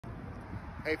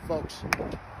Hey folks,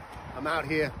 I'm out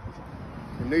here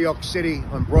in New York City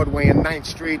on Broadway and 9th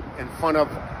Street in front of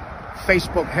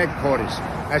Facebook headquarters.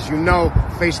 As you know,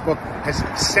 Facebook has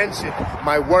censored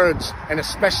my words and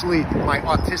especially my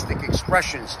artistic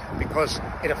expressions because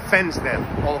it offends them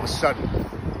all of a sudden.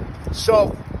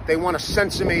 So they want to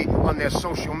censor me on their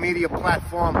social media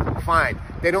platform. Fine.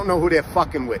 They don't know who they're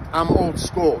fucking with. I'm old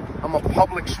school. I'm a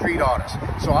public street artist.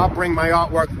 So I'll bring my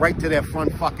artwork right to their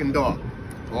front fucking door,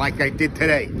 like I did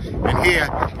today. And here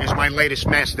is my latest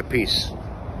masterpiece.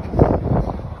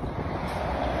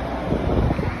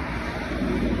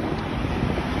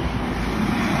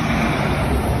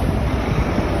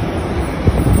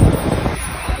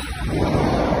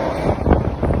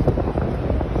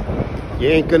 You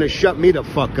ain't gonna shut me the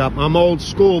fuck up. I'm old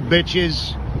school,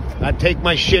 bitches. I take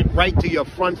my shit right to your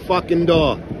front fucking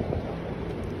door.